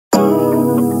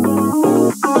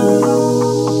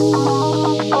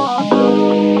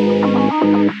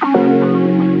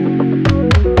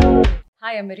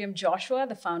Hi, I'm Miriam Joshua,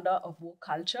 the founder of VOH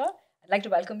Culture. I'd like to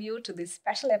welcome you to this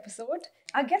special episode.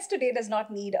 Our guest today does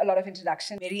not need a lot of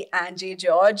introduction. Maryanne J.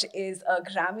 George is a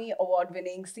Grammy Award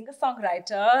winning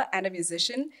singer-songwriter and a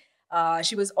musician.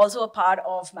 She was also a part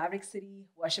of Maverick City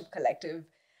Worship Collective.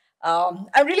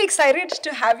 I'm really excited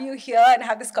to have you here and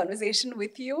have this conversation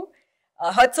with you.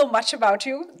 Heard so much about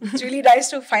you. It's really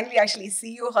nice to finally actually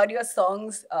see you, heard your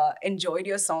songs, enjoyed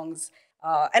your songs.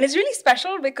 And it's really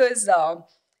special because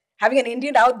having an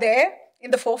Indian out there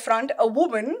in the forefront, a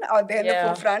woman out there in the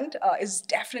forefront is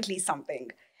definitely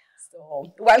something.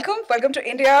 So welcome to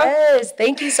India. Yes,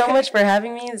 thank you so much for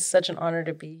having me. It's such an honor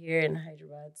to be here in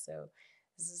Hyderabad. So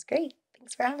this is great.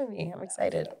 Thanks for having me. I'm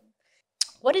excited.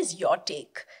 What is your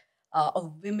take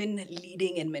of women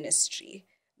leading in ministry?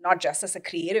 Not just as a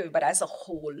creative, but as a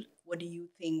whole. What do you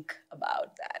think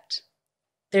about that?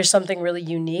 There's something really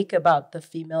unique about the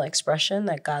female expression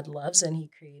that God loves, and he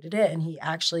created it, and he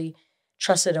actually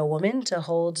trusted a woman to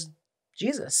hold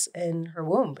Jesus in her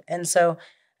womb. And so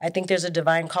I think there's a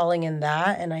divine calling in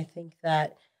that, and I think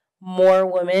that more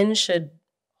women should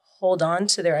hold on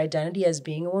to their identity as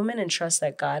being a woman and trust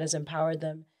that God has empowered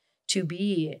them to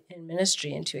be in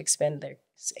ministry and to expand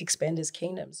his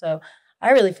kingdom. So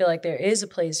I really feel like there is a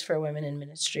place for women in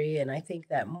ministry, and I think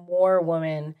that most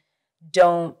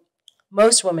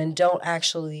women don't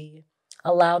actually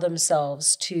allow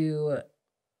themselves to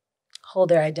hold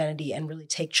their identity and really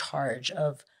take charge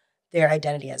of their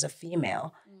identity as a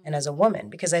female and as a woman,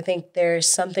 because I think there's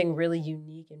something really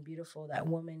unique and beautiful that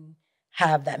women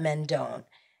have that men don't.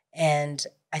 And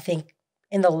I think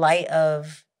in the light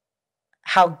of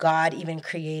how God even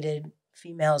created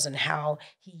females and how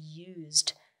he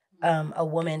used a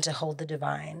woman to hold the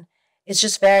divine, it's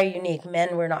just very unique.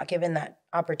 Men were not given that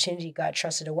opportunity. God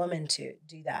trusted a woman to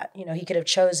do that. You know, he could have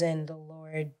chosen the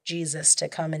Lord Jesus to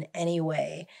come in any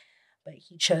way, but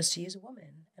he chose to use a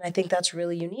woman. And I think that's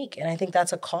really unique. And I think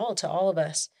that's a call to all of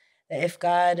us, that if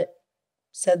God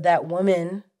said that a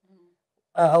woman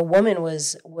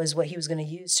was what he was going to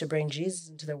use to bring Jesus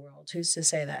into the world, who's to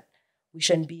say that we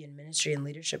shouldn't be in ministry and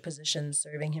leadership positions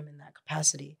serving him in that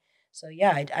capacity? So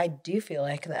yeah, I do feel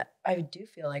like that. I do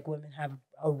feel like women have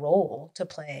a role to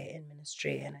play in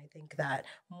ministry, and I think that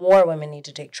more women need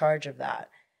to take charge of that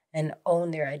and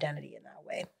own their identity in that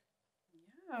way.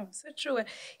 Yeah, so true.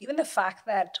 Even the fact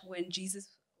that when Jesus,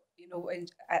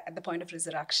 at the point of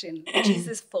resurrection,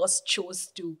 Jesus first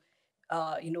chose to,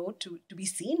 to be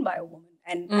seen by a woman,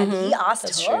 and he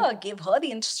asked her, gave her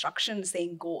the instruction,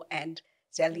 saying, "Go and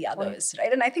tell the others,"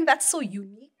 right? And I think that's so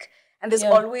unique. And there's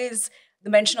always the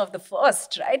mention of the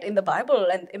first, right, in the Bible.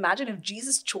 And imagine if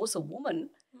Jesus chose a woman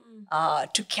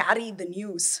to carry the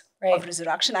news of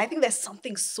resurrection. I think there's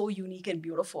something so unique and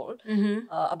beautiful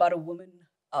about a woman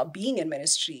being in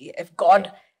ministry. If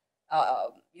God,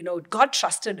 God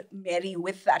trusted Mary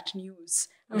with that news,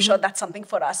 I'm sure that's something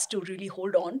for us to really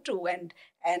hold on to and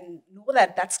know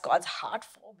that that's God's heart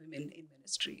for women in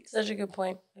ministry. Such a good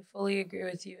point. I fully agree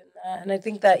with you in that. And I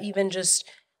think that even just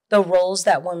the roles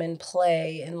that women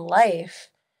play in life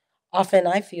often,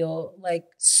 I feel like,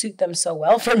 suit them so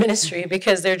well for ministry,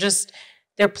 because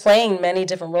they're playing many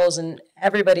different roles, and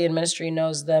everybody in ministry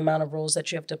knows the amount of roles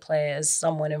that you have to play as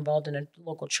someone involved in a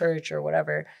local church or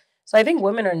whatever. So I think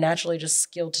women are naturally just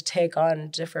skilled to take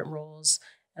on different roles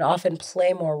and often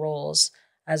play more roles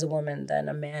as a woman than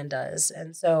a man does.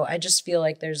 And so I just feel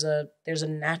like there's a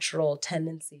natural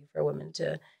tendency for women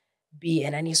to be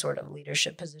in any sort of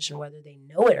leadership position, whether they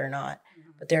know it or not,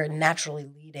 but they're naturally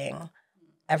leading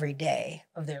every day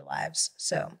of their lives.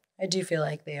 So I do feel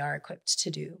like they are equipped to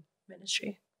do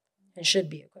ministry and should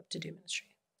be equipped to do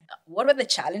ministry. What were the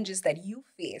challenges that you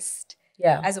faced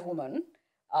as a woman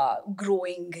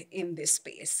growing in this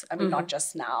space? I mean, not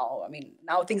just now. I mean,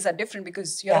 now things are different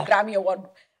because you're a Grammy Award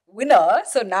winner.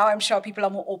 So now I'm sure people are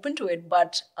more open to it.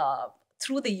 But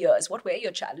through the years, what were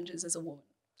your challenges as a woman?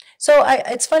 So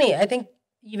it's funny. I think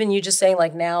even you just saying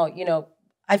like now,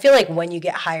 I feel like when you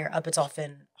get higher up, it's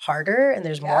often harder and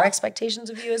there's more expectations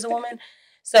of you as a woman.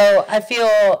 So I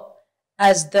feel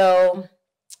as though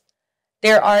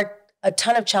there are a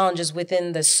ton of challenges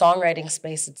within the songwriting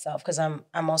space itself, because I'm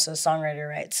also a songwriter,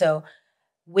 right? So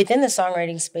within the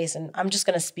songwriting space, and I'm just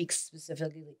going to speak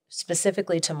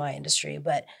specifically to my industry,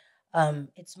 but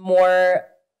it's more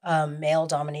male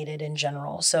dominated in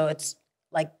general. So it's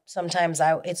like sometimes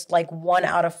it's like 1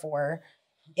 out of 4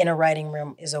 in a writing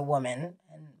room is a woman,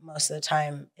 and most of the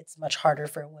time it's much harder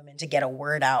for women to get a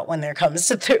word out when it comes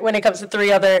to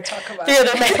three other men.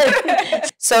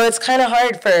 So it's kind of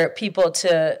hard for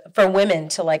women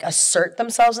to like assert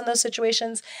themselves in those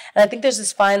situations. And I think there's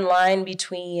this fine line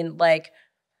between like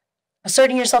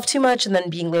asserting yourself too much and then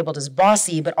being labeled as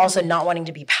bossy, but also not wanting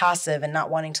to be passive and not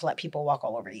wanting to let people walk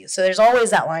all over you. So there's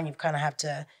always that line you kind of have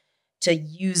to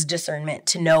use discernment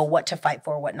to know what to fight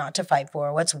for, what not to fight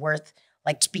for, what's worth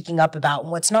like speaking up about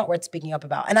and what's not worth speaking up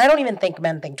about. And I don't even think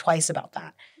men think twice about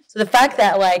that. So the fact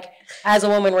that like as a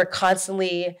woman, we're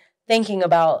constantly thinking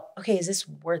about, okay, is this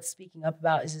worth speaking up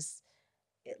about? Is this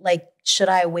like, should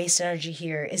I waste energy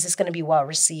here? Is this going to be well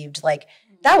received? Like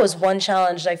that was one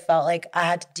challenge I felt like I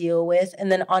had to deal with.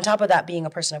 And then on top of that, being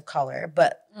a person of color,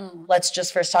 but let's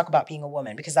just first talk about being a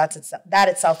woman because that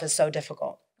itself is so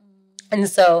difficult. And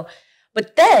so,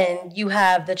 but then you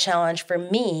have the challenge for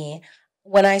me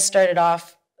when I started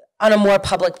off on a more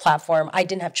public platform. I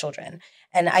didn't have children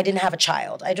and I didn't have a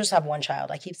child. I just have one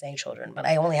child. I keep saying children, but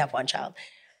I only have one child.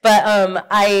 But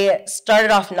I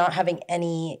started off not having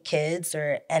any kids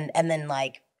and then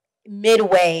like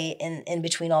midway in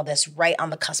between all this, right on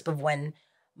the cusp of when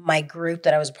my group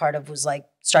that I was a part of was like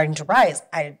starting to rise,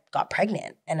 I got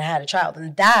pregnant and I had a child.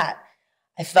 And that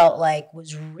I felt like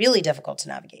was really difficult to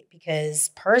navigate because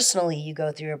personally you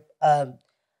go through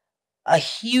a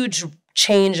huge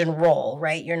change in role,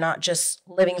 right? You're not just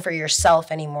living for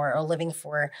yourself anymore or living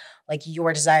for like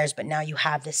your desires, but now you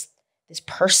have this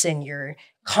person you're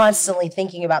constantly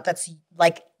thinking about that's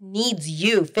like needs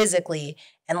you physically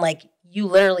and like you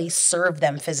literally serve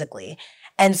them physically.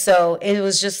 And so it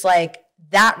was just like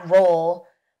that role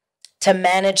to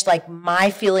manage like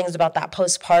my feelings about that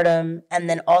postpartum and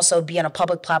then also be on a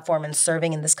public platform and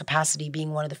serving in this capacity,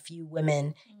 being one of the few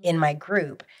women in my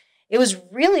group. It was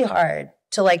really hard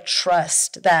to like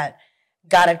trust that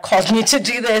God had called me to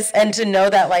do this and to know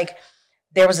that like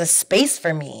there was a space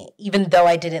for me, even though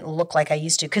I didn't look like I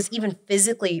used to. Because even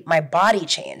physically, my body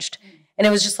changed. And it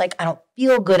was just like, I don't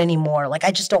feel good anymore. Like,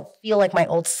 I just don't feel like my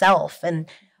old self. And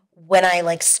when I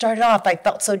like started off, I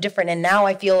felt so different. And now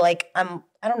I feel like I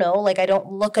don't know, like I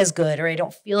don't look as good or I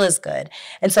don't feel as good.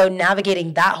 And so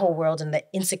navigating that whole world and the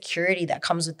insecurity that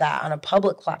comes with that on a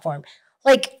public platform,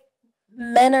 like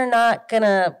men are not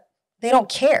gonna, they don't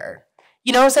care.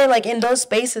 You know what I'm saying? Like in those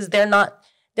spaces, they're not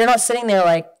sitting there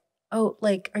like, oh,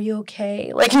 like, are you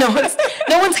okay? Like no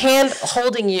one's hand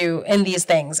holding you in these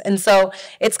things. And so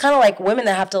it's kind of like women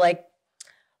that have to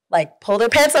like pull their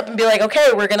pants up and be like, okay,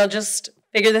 we're going to just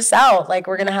figure this out. Like,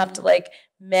 we're going to have to like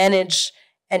manage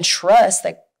and trust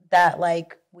that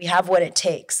like we have what it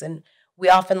takes. And we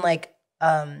often like,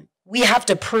 we have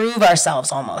to prove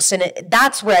ourselves almost. And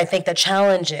that's where I think the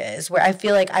challenge is, where I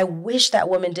feel like I wish that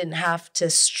women didn't have to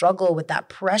struggle with that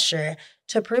pressure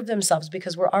to prove themselves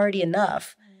because we're already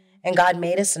enough. And God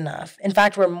made us enough. In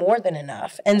fact, we're more than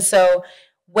enough. And so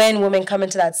when women come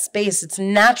into that space, it's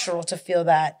natural to feel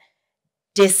that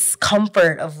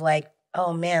discomfort of like,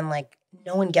 oh man, like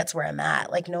no one gets where I'm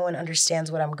at. Like no one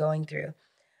understands what I'm going through.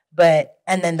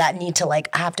 And then that need to like,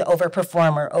 I have to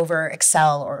overperform or over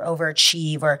excel or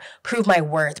overachieve or prove my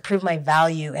worth, prove my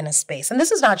value in a space. And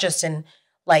this is not just in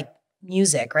like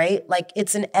music, right? Like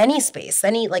it's in any space,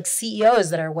 any like CEOs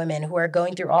that are women who are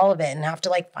going through all of it and have to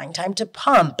like find time to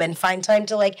pump and find time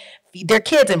to like feed their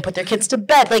kids and put their kids to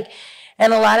bed. Like,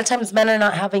 and a lot of times men are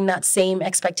not having that same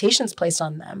expectations placed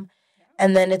on them.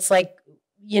 And then it's like,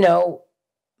 you know,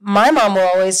 my mom will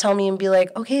always tell me and be like,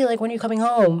 okay, like when are you coming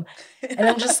home? And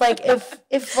I'm just like,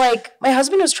 if like my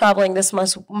husband was traveling this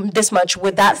much,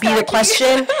 would that be the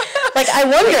question? Like, I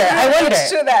wonder.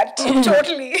 To that,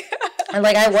 totally. And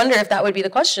like, I wonder if that would be the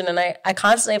question. And I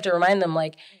constantly have to remind them,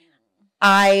 like,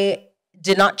 I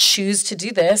did not choose to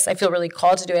do this. I feel really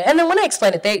called to do it. And then when I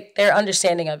explain it, they're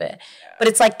understanding of it. But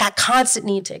it's like that constant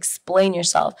need to explain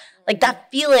yourself. Like that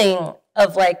feeling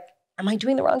of like, am I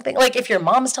doing the wrong thing? Like if your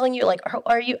mom is telling you, like,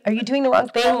 are you doing the wrong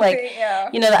thing? Like,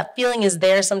 you know, that feeling is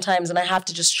there sometimes. And I have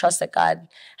to just trust that God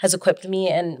has equipped me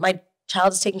and my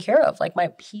child is taken care of. Like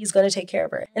he's going to take care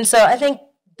of her. And so I think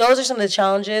those are some of the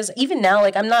challenges. Even now,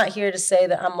 like I'm not here to say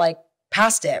that I'm like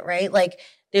past it, right? Like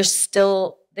there's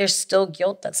still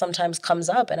guilt that sometimes comes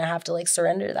up and I have to like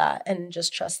surrender that and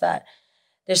just trust that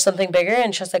there's something bigger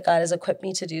and trust that God has equipped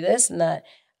me to do this and that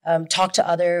talk to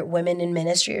other women in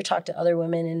ministry or talk to other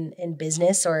women in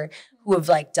business or who have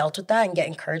like dealt with that and get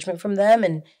encouragement from them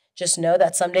and just know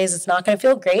that some days it's not going to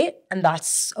feel great and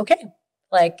that's okay.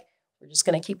 Like we're just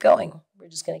going to keep going. We're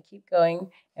just going to keep going.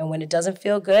 And when it doesn't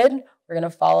feel good, we're going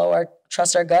to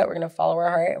trust our gut. We're going to follow our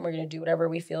heart and we're going to do whatever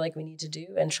we feel like we need to do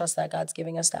and trust that God's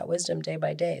giving us that wisdom day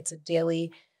by day. It's a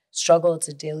daily struggle. It's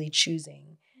a daily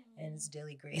choosing and it's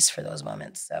daily grace for those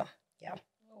moments. So, yeah.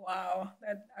 Wow.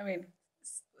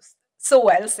 So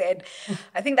well said.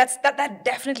 I think that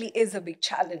definitely is a big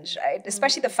challenge, right?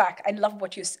 Especially the fact, I love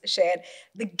what you shared,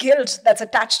 the guilt that's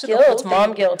attached to the whole thing.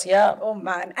 Mom guilt, yeah. Oh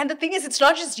man. And the thing is, it's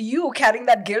not just you carrying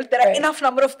that guilt. There are enough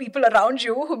number of people around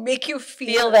you who make you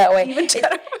feel that way. Even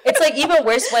it's like even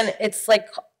worse when it's like,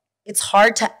 it's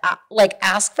hard to like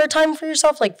ask for time for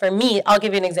yourself. Like for me, I'll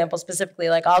give you an example specifically.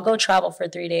 Like I'll go travel for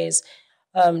 3 days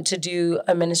to do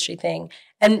a ministry thing.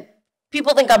 And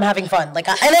people think I'm having fun. Like,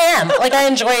 and I am. Like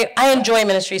I enjoy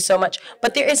ministry so much.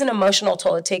 But there is an emotional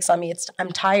toll it takes on me.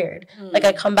 I'm tired. Like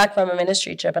I come back from a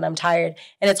ministry trip and I'm tired.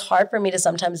 And it's hard for me to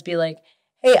sometimes be like,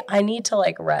 hey, I need to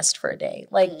like rest for a day.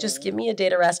 Like just give me a day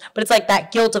to rest. But it's like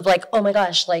that guilt of like, oh my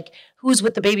gosh, like who's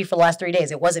with the baby for the last 3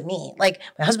 days? It wasn't me. Like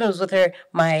my husband was with her.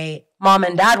 My mom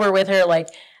and dad were with her. Like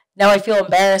now I feel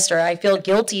embarrassed or I feel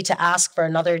guilty to ask for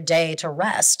another day to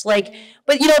rest. Like,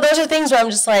 but you know, those are things where I'm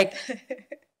just like,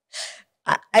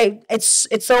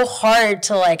 it's so hard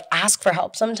to like ask for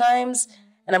help sometimes.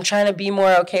 And I'm trying to be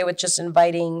more okay with just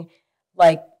inviting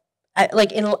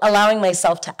in allowing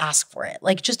myself to ask for it,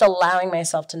 like just allowing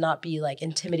myself to not be like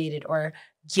intimidated or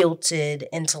guilted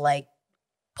into like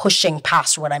pushing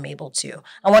past what I'm able to.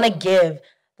 I want to give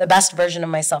the best version of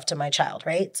myself to my child,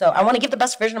 right? So I want to give the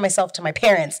best version of myself to my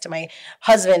parents, to my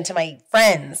husband, to my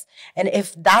friends. And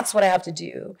if that's what I have to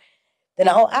do, then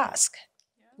I'll ask.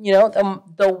 You know,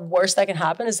 the worst that can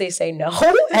happen is they say no,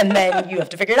 and then you have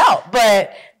to figure it out.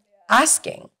 But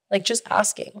asking, like just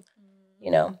asking, you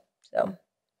know, so.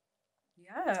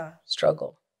 Yeah.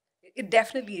 Struggle. It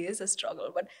definitely is a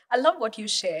struggle. But I love what you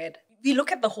shared. We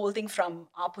look at the whole thing from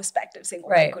our perspective, saying, oh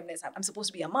my goodness, I'm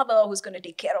supposed to be a mother who's going to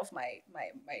take care of my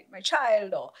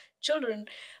child or children.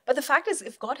 But the fact is,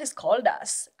 if God has called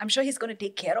us, I'm sure he's going to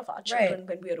take care of our children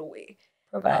when we're away.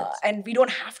 And we don't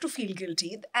have to feel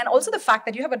guilty. And also the fact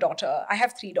that you have a daughter. I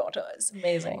have 3 daughters.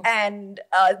 Amazing. And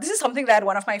this is something that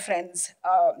one of my friends,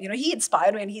 he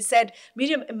inspired me and he said,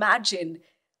 Miriam, imagine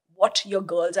what your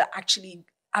girls are actually,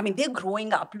 I mean, they're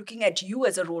growing up looking at you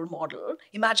as a role model.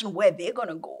 Imagine where they're going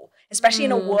to go, especially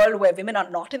in a world where women are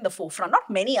not in the forefront. Not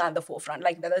many are in the forefront,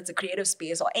 like whether it's a creative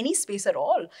space or any space at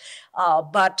all.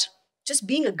 But just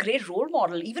being a great role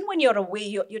model, even when you're away,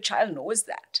 your child knows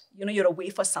that, you know, you're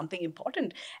away for something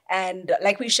important. And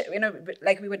like we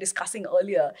were discussing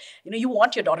earlier, you know, you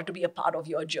want your daughter to be a part of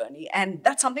your journey. And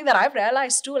that's something that I've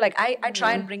realized too. Like I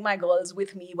try and bring my girls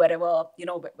with me wherever, you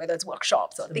know, whether it's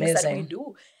workshops or things that we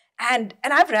do. And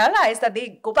I've realized that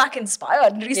they go back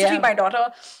inspired. And recently my daughter,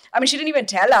 I mean, she didn't even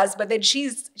tell us, but then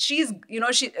she's you know,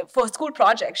 for a school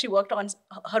project, she worked on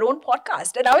her own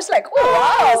podcast. And I was like, oh,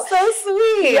 wow. So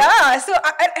sweet. Yeah. So,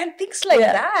 and things like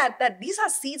that these are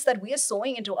seeds that we are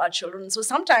sowing into our children. So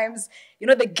sometimes, you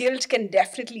know, the guilt can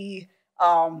definitely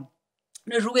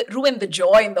ruin the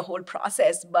joy in the whole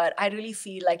process. But I really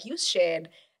feel like you shared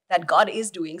that God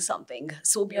is doing something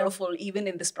so beautiful, even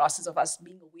in this process of us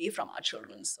being away from our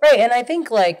children. So. Right. And I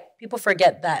think like people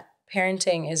forget that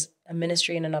parenting is a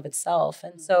ministry in and of itself.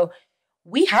 And so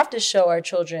we have to show our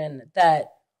children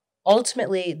that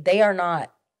ultimately they are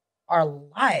not our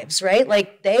lives, right?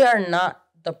 Like they are not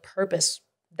the purpose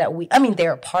that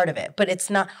they're a part of it, but it's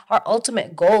not our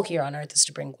ultimate goal here on earth is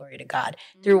to bring glory to God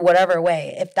through whatever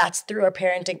way. If that's through our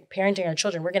parenting our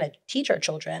children, we're going to teach our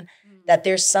children that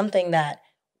there's something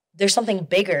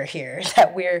bigger here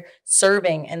that we're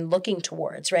serving and looking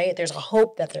towards, right? There's a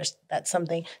hope that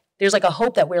there's like a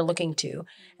hope that we're looking to.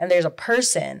 And there's a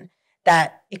person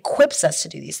that equips us to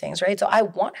do these things, right? So I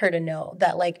want her to know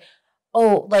that I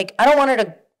don't want her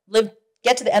to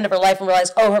get to the end of her life and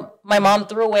realize, my mom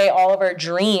threw away all of her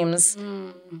dreams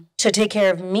to take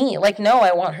care of me. Like, no,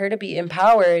 I want her to be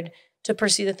empowered to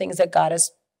pursue the things that God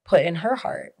has put in her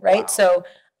heart, right? Wow. So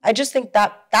I just think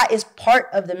that is part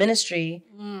of the ministry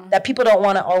that people don't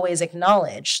want to always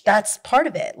acknowledge. That's part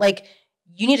of it. Like,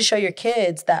 you need to show your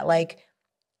kids that, like,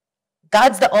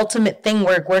 God's the ultimate thing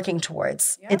we're working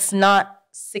towards. Yeah. It's not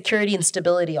security and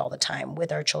stability all the time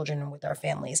with our children and with our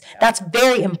families. Yeah. That's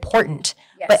very important.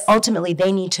 Yes. But ultimately,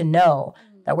 they need to know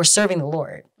that we're serving the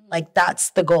Lord. Like,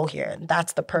 that's the goal here.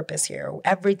 That's the purpose here.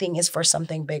 Everything is for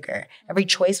something bigger. Every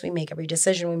choice we make, every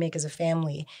decision we make as a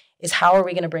family is how are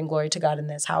we going to bring glory to God in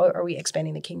this? How are we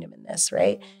expanding the kingdom in this,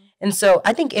 right? And so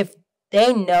I think if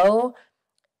they know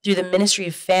through the ministry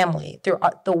of family, through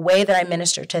the way that I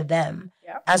minister to them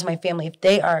as my family, if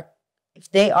they are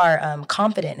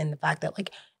confident in the fact that,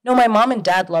 like, no, my mom and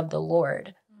dad love the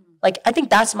Lord. Like, I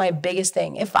think that's my biggest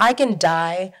thing. If I can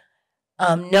die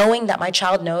knowing that my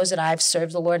child knows that I've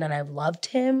served the Lord and I've loved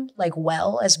him, like,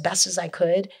 well, as best as I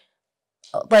could,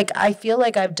 like, I feel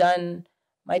like I've done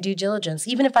my due diligence,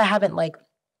 even if I haven't, like,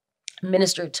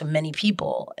 ministered to many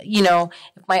people. You know,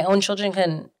 if my own children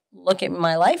can look at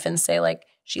my life and say, like,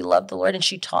 she loved the Lord and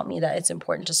she taught me that it's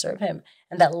important to serve him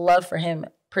and that love for him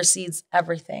precedes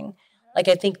everything. Like,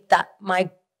 I think that my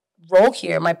role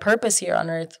here, my purpose here on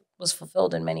earth was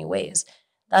fulfilled in many ways.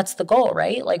 That's the goal,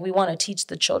 right? Like, we want to teach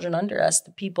the children under us,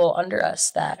 the people under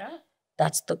us, that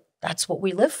that's what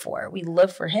we live for. We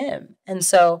live for him. And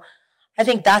so I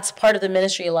think that's part of the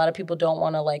ministry a lot of people don't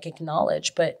want to like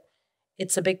acknowledge, but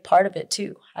it's a big part of it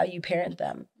too, how you parent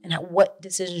them and what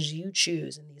decisions you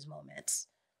choose in these moments.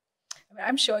 I mean,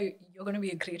 I'm sure you're going to be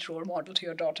a great role model to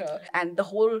your daughter, and the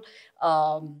whole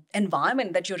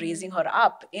environment that you're raising her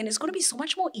up in is going to be so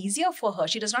much more easier for her.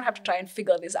 She does not have to try and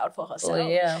figure this out for herself. Oh,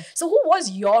 yeah. So who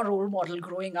was your role model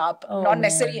growing up? Oh, not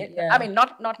necessarily, yeah. I mean,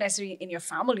 not necessarily in your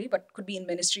family, but could be in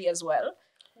ministry as well.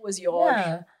 Who was your...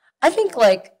 Yeah. I think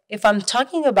like if I'm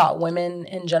talking about women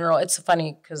in general, it's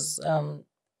funny because I'm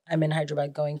in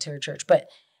Hyderabad going to her church, but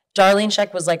Darlene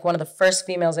Zschech was like one of the first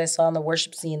females I saw in the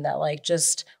worship scene that like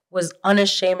just was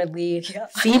unashamedly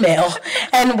female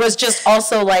and was just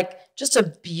also like just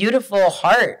a beautiful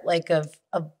heart, like of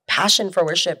passion for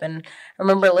worship. And I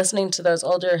remember listening to those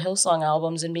older Hillsong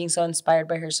albums and being so inspired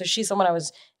by her. So she's someone I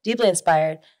was deeply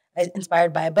inspired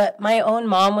by. But my own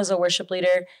mom was a worship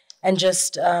leader, and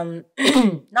just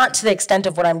not to the extent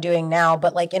of what I'm doing now,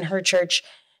 but like in her church,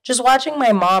 just watching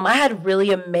my mom, I had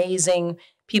really amazing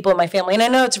people in my family. And I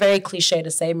know it's very cliche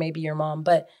to say maybe your mom,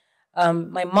 but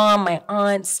my mom, my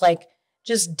aunts, like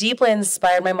just deeply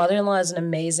inspired. My mother-in-law is an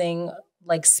amazing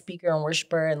like speaker and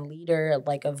worshiper and leader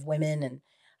like of women,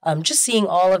 and just seeing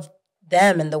all of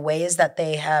them and the ways that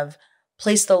they have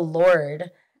placed the Lord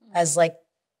as like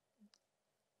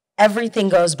everything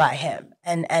goes by him,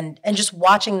 and just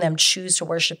watching them choose to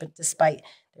worship it despite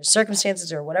their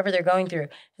circumstances or whatever they're going through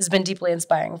has been deeply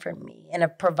inspiring for me and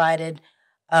have provided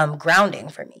grounding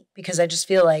for me, because I just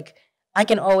feel like I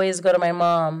can always go to my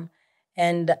mom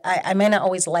and I may not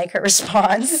always like her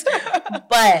response,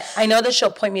 but I know that she'll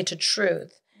point me to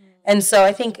truth. And so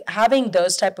I think having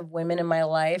those type of women in my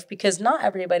life, because not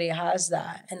everybody has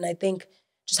that. And I think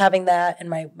just having that, and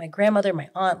my grandmother, my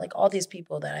aunt, like all these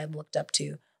people that I've looked up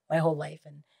to my whole life.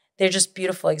 And they're just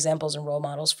beautiful examples and role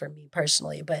models for me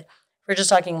personally. But if we're just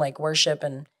talking like worship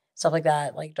and stuff like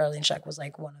that, like Darlene Zschech was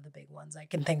like one of the big ones I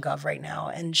can think of right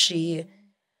now. And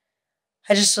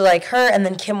I just like her. And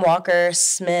then Kim Walker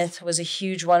Smith was a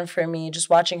huge one for me. Just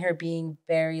watching her being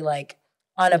very like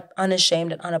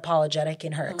unashamed and unapologetic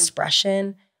in her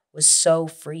expression was so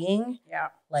freeing. Yeah.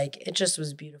 Like it just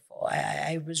was beautiful.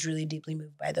 I was really deeply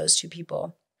moved by those two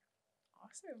people.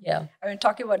 Awesome. Yeah. I mean,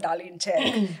 talking about Darlene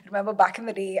Zschech, remember back in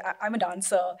the day, I'm a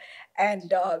dancer,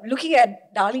 and looking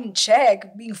at Darlene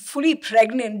Zschech being fully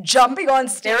pregnant, jumping on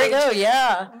stage. There we go,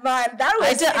 yeah. Man, that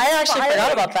was I actually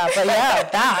forgot about that, but yeah,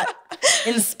 that.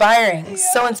 Inspiring, yeah.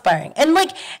 So inspiring. And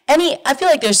like I feel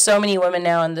like there's so many women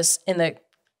now in the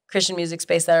Christian music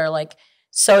space that are like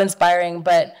so inspiring,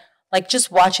 but like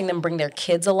just watching them bring their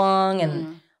kids along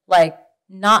and like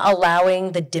not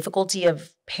allowing the difficulty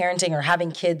of parenting or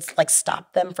having kids like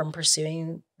stop them from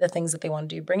pursuing the things that they want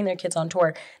to do, bringing their kids on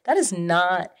tour. That is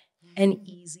not an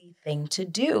easy thing to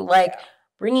do. Like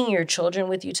bringing your children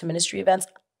with you to ministry events.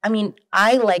 I mean,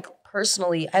 I like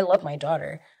personally, I love my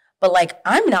daughter, but like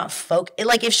I'm not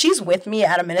like if she's with me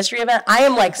at a ministry event, I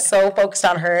am like so focused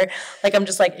on her. Like I'm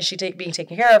just like, is she being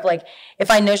taken care of? Like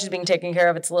if I know she's being taken care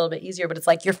of, it's a little bit easier, but it's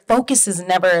like your focus is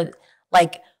never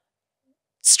like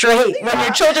straight when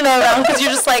your children are around, because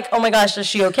you're just like, oh my gosh, is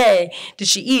she okay? Did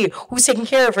she eat? Who's taking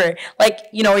care of her? Like,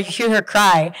 you know, or you hear her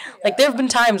cry. Like there have been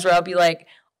times where I'll be like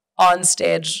on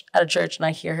stage at a church and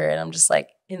I hear her and I'm just like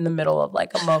in the middle of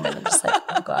like a moment. I'm just like,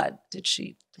 oh God,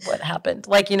 what happened?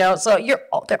 Like, you know, so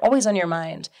they're always on your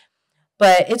mind.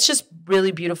 But it's just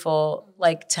really beautiful,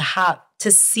 like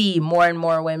to see more and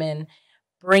more women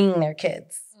bringing their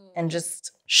kids and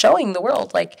just showing the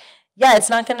world. Like, yeah, it's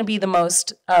not going to be the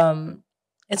most prim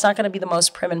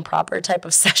and proper type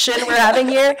of session we're having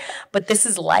here, but this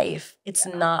is life. It's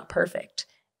not perfect.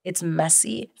 It's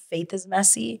messy. Faith is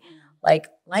messy. Like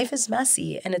life is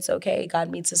messy and it's okay. God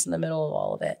meets us in the middle of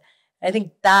all of it. I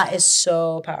think that is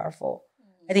so powerful.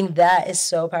 And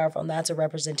that's a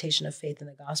representation of faith in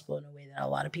the gospel in a way that a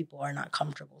lot of people are not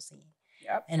comfortable seeing.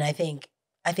 Yep. And I think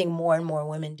more and more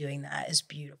women doing that is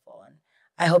beautiful. And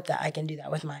I hope that I can do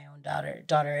that with my own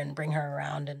daughter and bring her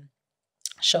around and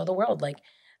show the world. Like,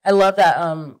 I love that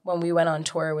when we went on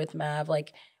tour with Mav,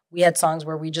 like we had songs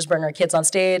where we just bring our kids on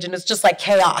stage and it's just like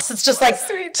chaos. It's just like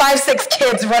 5-6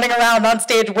 kids running around on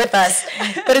stage with us.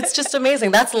 But it's just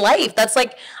amazing. That's life. That's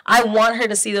like, I want her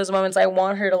to see those moments. I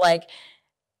want her to like,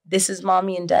 this is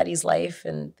mommy and daddy's life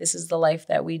and this is the life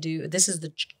that we do. This is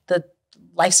the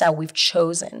lifestyle we've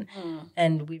chosen,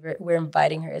 and we're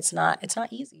inviting her. It's not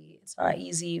easy. It's not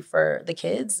easy for the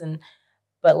kids,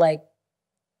 but like,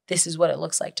 this is what it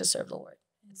looks like to serve the Lord.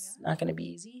 It's not going to be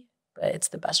easy, but it's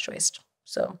the best choice.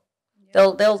 So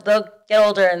they'll get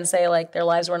older and say like their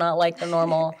lives were not like the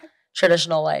normal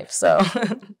traditional life. So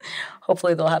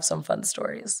hopefully they'll have some fun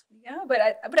stories. Yeah, but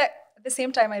at the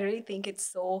same time, I really think it's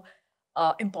so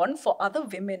important for other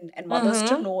women and mothers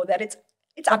to know that it's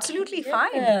absolutely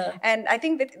fine. And I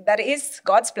think that is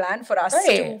God's plan for us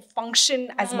to function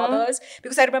as mothers.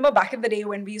 Because I remember back in the day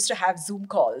when we used to have Zoom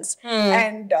calls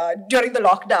and during the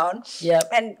lockdown,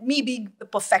 and me being the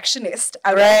perfectionist,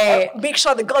 I would make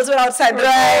sure the girls were outside the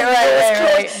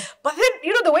room. But then,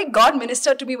 you know, the way God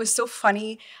ministered to me was so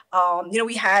funny. You know,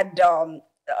 we had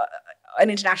an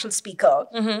international speaker,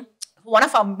 one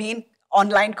of our main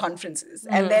online conferences,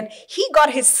 and then he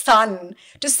got his son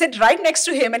to sit right next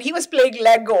to him, and he was playing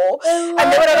Lego, and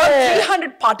there were around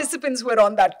 300 participants who were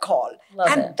on that call.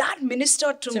 That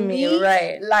ministered to me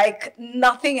like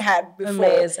nothing had before.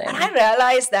 Amazing. And I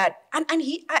realized that, and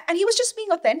he was just being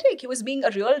authentic. He was being a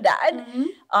real dad,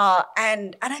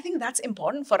 and I think that's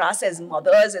important for us as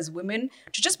mothers, as women,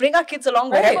 to just bring our kids along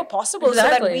wherever possible, so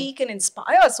that we can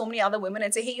inspire so many other women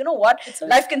and say, hey, you know what,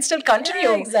 life can still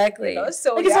continue. Exactly. You know?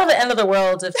 So like, it's not the end of the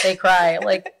world if they cry,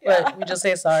 like, but we just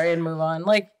say sorry and move on,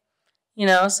 like, you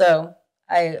know. So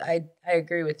I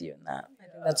agree with you in that. I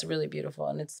think that's really beautiful,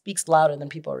 and it speaks louder than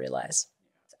people realize.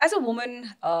 As a woman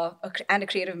and a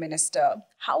creative minister,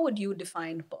 how would you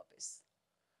define purpose?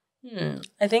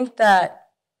 I think that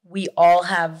we all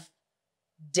have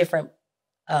different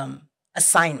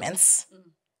assignments,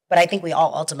 but I think we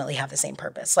all ultimately have the same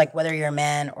purpose. Like, whether you're a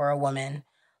man or a woman,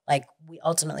 like, we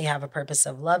ultimately have a purpose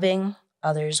of loving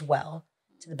others well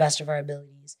to the best of our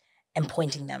abilities and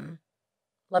pointing them,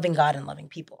 loving God and loving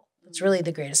people. It's really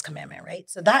the greatest commandment, right?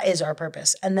 So that is our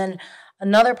purpose. And then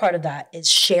another part of that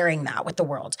is sharing that with the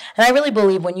world. And I really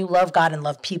believe when you love God and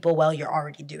love people well, you're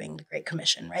already doing the Great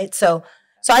Commission, right? So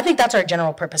I think that's our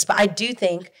general purpose. But I do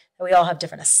think that we all have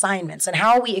different assignments, and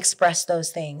how we express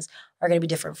those things are going to be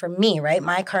different. For me, right?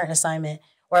 My current assignment,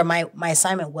 or my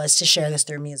assignment, was to share this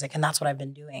through music, and that's what I've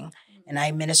been doing. And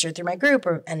I minister through my group,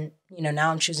 and you know,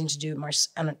 now I'm choosing to do it more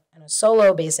on a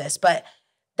solo basis. But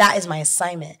that is my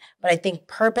assignment. But I think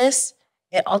purpose,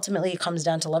 it ultimately comes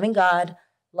down to loving God,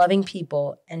 loving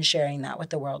people, and sharing that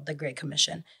with the world, the Great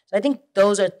Commission. So I think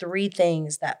those are three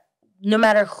things that no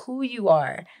matter who you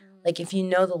are, like, if you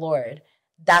know the Lord,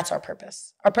 that's our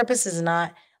purpose. Our purpose is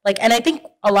not like, and I think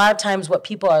a lot of times what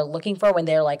people are looking for when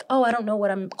they're like, oh, I don't know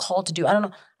what I'm called to do, I don't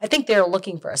know. I think they're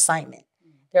looking for assignment.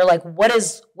 They're like, what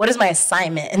is my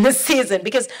assignment in this season?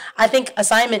 Because I think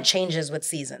assignment changes with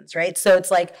seasons, right? So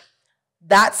it's like,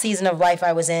 that season of life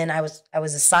I was in, I was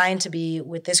assigned to be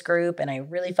with this group, and I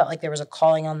really felt like there was a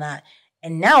calling on that.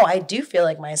 And now I do feel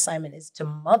like my assignment is to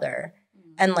mother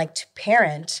and like to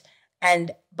parent,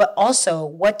 but also,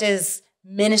 what does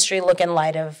ministry look in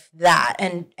light of that,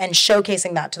 and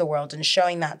showcasing that to the world and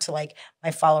showing that to like my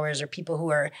followers or people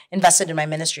who are invested in my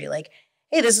ministry. Like,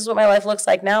 hey, this is what my life looks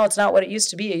like now. It's not what it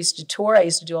used to be. I used to tour. I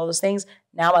used to do all those things.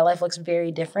 Now my life looks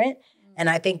very different. And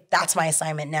I think that's my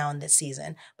assignment now in this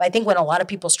season. But I think when a lot of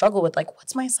people struggle with like,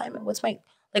 what's my assignment? What's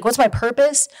my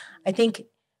purpose? I think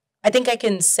I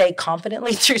can say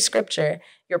confidently through scripture,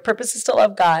 your purpose is to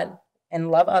love God and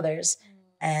love others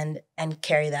and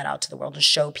carry that out to the world and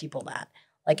show people that,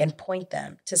 like, and point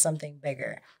them to something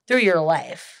bigger through your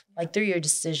life, like through your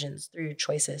decisions, through your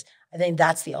choices. I think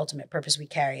that's the ultimate purpose we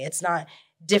carry. It's not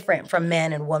different from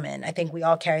man and woman. I think we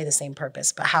all carry the same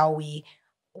purpose, but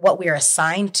what we are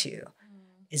assigned to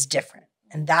is different.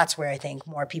 And that's where I think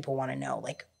more people want to know,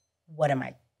 like, what am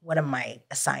I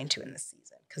assigned to in this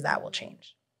season? Because that will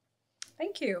change.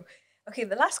 Thank you. Okay,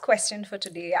 the last question for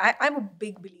today. I'm a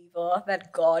big believer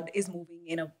that God is moving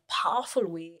in a powerful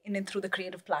way in and through the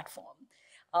creative platform,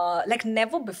 like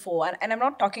never before. And I'm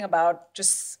not talking about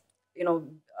just,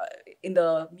 in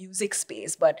the music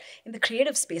space, but in the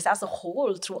creative space as a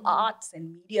whole, through arts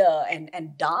and media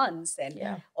and dance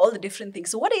and all the different things.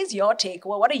 So what is your take?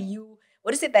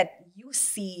 What is it that you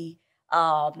see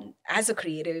as a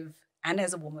creative and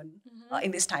as a woman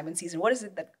in this time and season?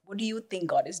 What do you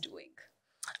think God is doing?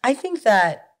 I think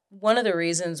that one of the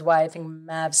reasons why I think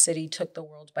Mav City took the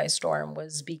world by storm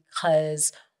was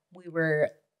because we were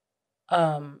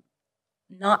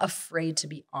not afraid to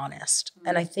be honest.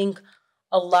 And I think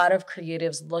a lot of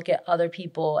creatives look at other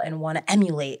people and want to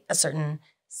emulate a certain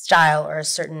style or a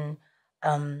certain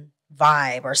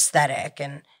vibe or aesthetic,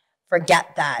 and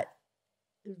forget that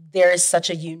there is such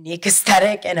a unique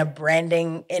aesthetic and a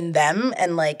branding in them,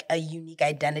 and like a unique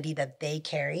identity that they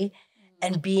carry.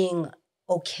 And being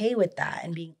okay with that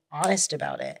and being honest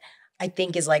about it, I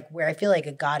think is like where I feel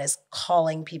like God is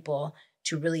calling people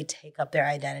to really take up their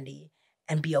identity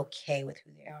and be okay with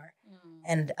who they are.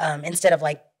 And instead of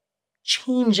like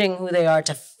changing who they are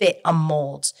to fit a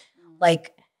mold,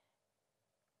 like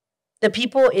the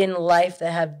people in life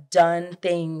that have done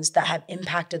things that have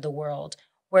impacted the world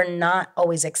were not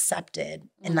always accepted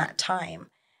in that time.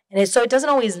 And so it doesn't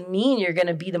always mean you're going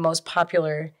to be the most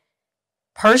popular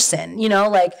person, you know,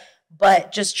 like,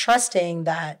 but just trusting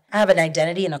that I have an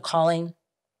identity and a calling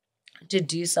to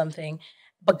do something,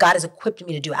 but God has equipped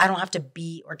me to do it. I don't have to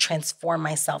be or transform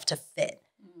myself to fit,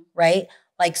 right?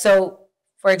 Like, so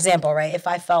for example, right, if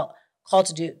I felt called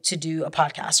to do a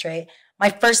podcast, right, my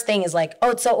first thing is like, oh,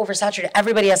 it's so oversaturated.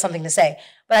 Everybody has something to say.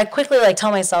 But I quickly like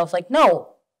tell myself like,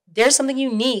 no, there's something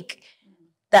unique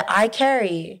that I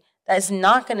carry that is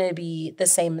not going to be the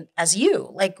same as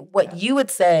you. Like what you would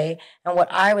say and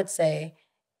what I would say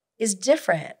is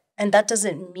different. And that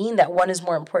doesn't mean that one is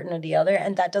more important than the other.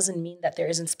 And that doesn't mean that there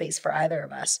isn't space for either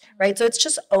of us, right? So it's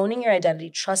just owning your identity,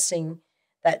 trusting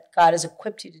that God has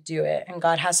equipped you to do it. And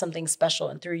God has something special.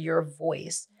 And through your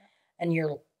voice and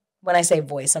when I say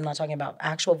voice, I'm not talking about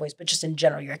actual voice, but just in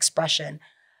general, your expression.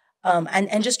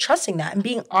 And just trusting that and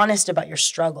being honest about your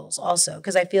struggles also.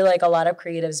 Because I feel like a lot of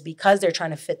creatives, because they're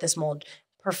trying to fit this mold,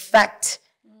 perfect,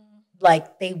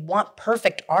 like they want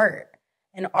perfect art.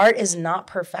 And art is not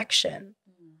perfection.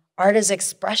 Art is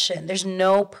expression. There's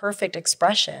no perfect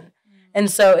expression. And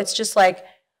so it's just like,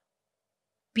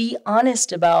 be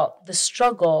honest about the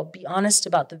struggle, be honest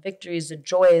about the victories, the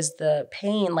joys, the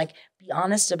pain, like be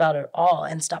honest about it all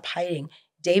and stop hiding.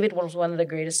 David was one of the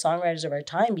greatest songwriters of our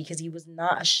time because he was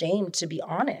not ashamed to be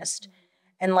honest.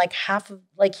 And like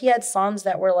he had Psalms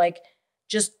that were like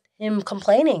just him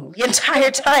complaining the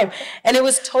entire time. And it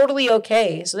was totally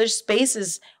okay. So there's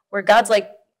spaces where God's like,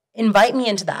 invite me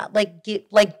into that.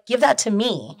 Give that to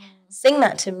me. Sing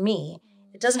that to me.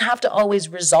 It doesn't have to always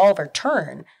resolve or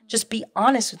turn. Just be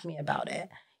honest with me about it,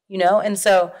 you know? And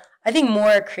so I think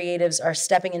more creatives are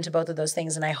stepping into both of those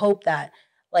things. And I hope that,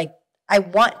 like, I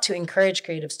want to encourage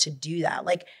creatives to do that.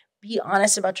 Like, be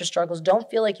honest about your struggles. Don't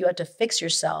feel like you have to fix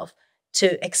yourself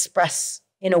to express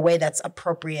in a way that's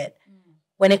appropriate.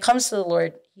 When it comes to the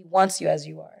Lord, he wants you as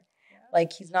you are.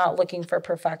 Like, he's not looking for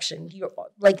perfection. You're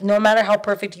like, no matter how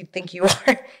perfect you think you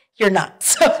are, you're not.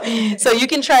 So you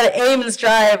can try to aim and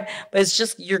strive, but it's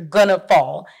just, you're gonna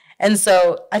fall. And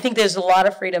so I think there's a lot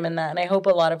of freedom in that. And I hope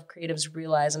a lot of creatives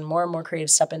realize, and more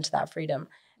creatives step into that freedom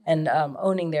and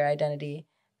owning their identity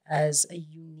as a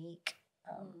unique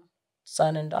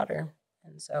son and daughter.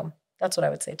 And so that's what I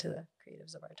would say to the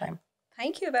creatives of our time.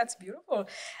 Thank you. That's beautiful.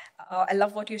 I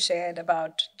love what you shared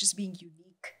about just being unique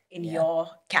in your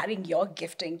carrying your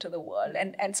gifting to the world.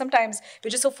 And sometimes we're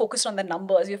just so focused on the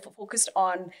numbers. You're focused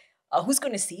on who's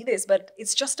going to see this, but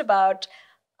it's just about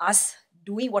us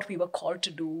doing what we were called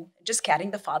to do, just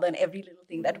carrying the Father in every little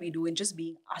thing that we do and just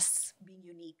being us, being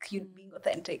unique, being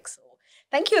authentic. So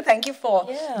thank you for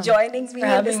joining me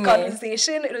in this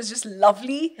conversation. It was just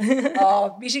lovely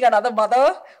meeting another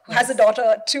mother who has a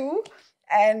daughter too,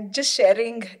 and just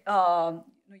sharing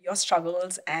your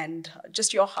struggles and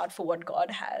just your heart for what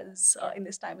God has in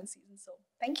this time and season. So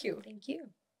thank you. Thank you.